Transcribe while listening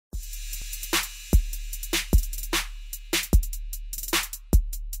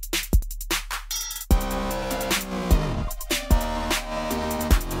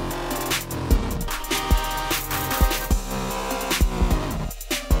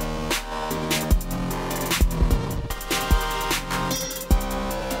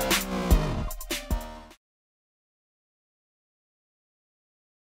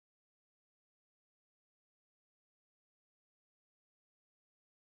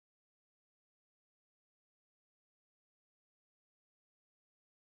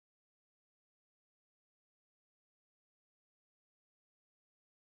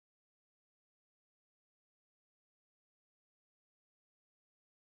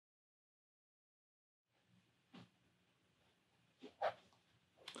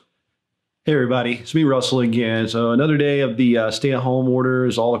Hey everybody, it's me Russell again. So another day of the stay-at-home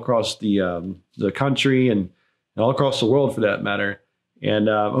orders all across the country and all across the world for that matter. And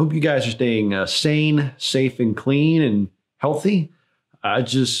I hope you guys are staying sane, safe, and clean and healthy. I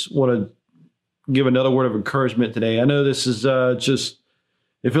just want to give another word of encouragement today. I know this is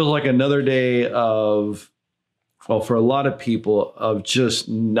it feels like another day of, well, for a lot of people, of just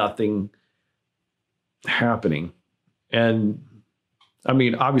nothing happening. And I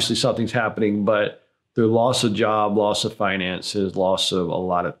mean, obviously something's happening, but through loss of job, loss of finances, loss of a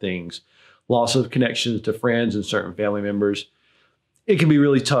lot of things, loss of connections to friends and certain family members, it can be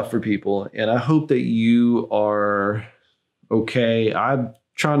really tough for people. And I hope that you are okay. I'm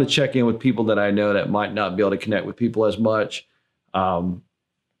trying to check in with people that I know that might not be able to connect with people as much. If I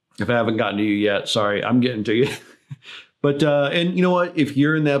haven't gotten to you yet, sorry, I'm getting to you. But, and you know what, if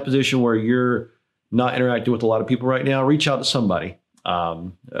you're in that position where you're not interacting with a lot of people right now, reach out to somebody.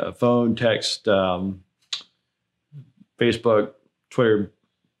 Phone, text, Facebook, Twitter,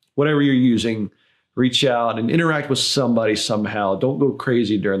 whatever you're using, reach out and interact with somebody somehow. Don't go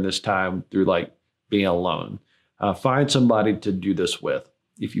crazy during this time through like being alone. Find somebody to do this with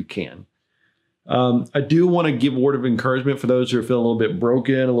if you can. I do want to give a word of encouragement for those who are feeling a little bit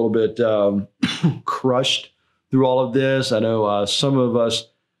broken, a little bit crushed through all of this. I know some of us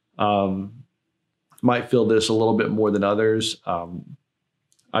might feel this a little bit more than others.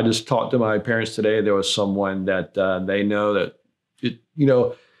 I just talked to my parents today. There was someone that they know that,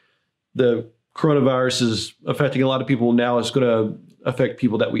 the coronavirus is affecting a lot of people now. It's going to affect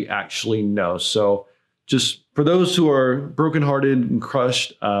people that we actually know. So just for those who are brokenhearted and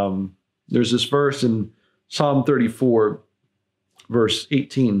crushed, there's this verse in Psalm 34, verse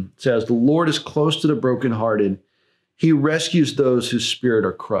 18. It says, "The Lord is close to the brokenhearted. He rescues those whose spirit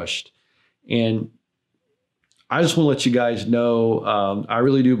are crushed." And I just want to let you guys know, I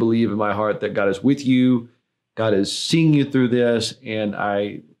really do believe in my heart that God is with you. God is seeing you through this. And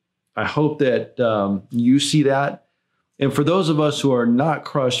I hope that you see that. And for those of us who are not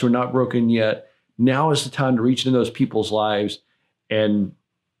crushed, who are not broken yet, now is the time to reach into those people's lives and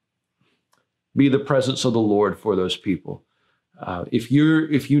be the presence of the Lord for those people. If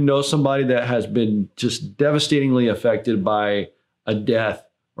you know somebody that has been just devastatingly affected by a death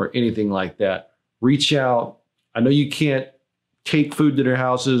or anything like that, reach out. I know you can't take food to their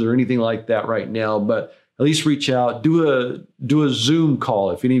houses or anything like that right now, but at least reach out. Do a Zoom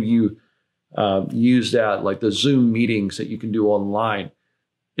call. If any of you use that, like the Zoom meetings that you can do online,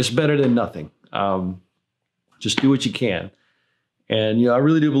 it's better than nothing. Just do what you can. And I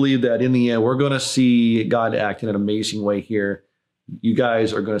really do believe that in the end, we're going to see God act in an amazing way here. You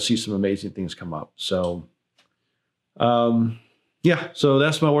guys are going to see some amazing things come up. So, yeah, so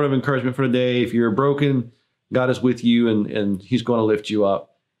that's my word of encouragement for today. If you're broken, God is with you and he's going to lift you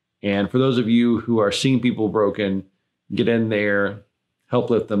up. And for those of you who are seeing people broken, get in there, help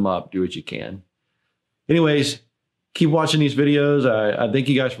lift them up, do what you can. Anyways, keep watching these videos. I thank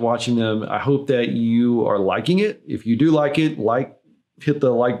you guys for watching them. I hope that you are liking it. If you do like it, hit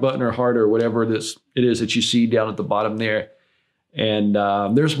the like button or heart or whatever it is that you see down at the bottom there. And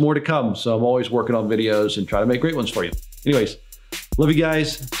there's more to come. So I'm always working on videos and try to make great ones for you. Anyways, love you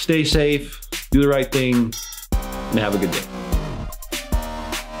guys. Stay safe. Do the right thing. And have a good day.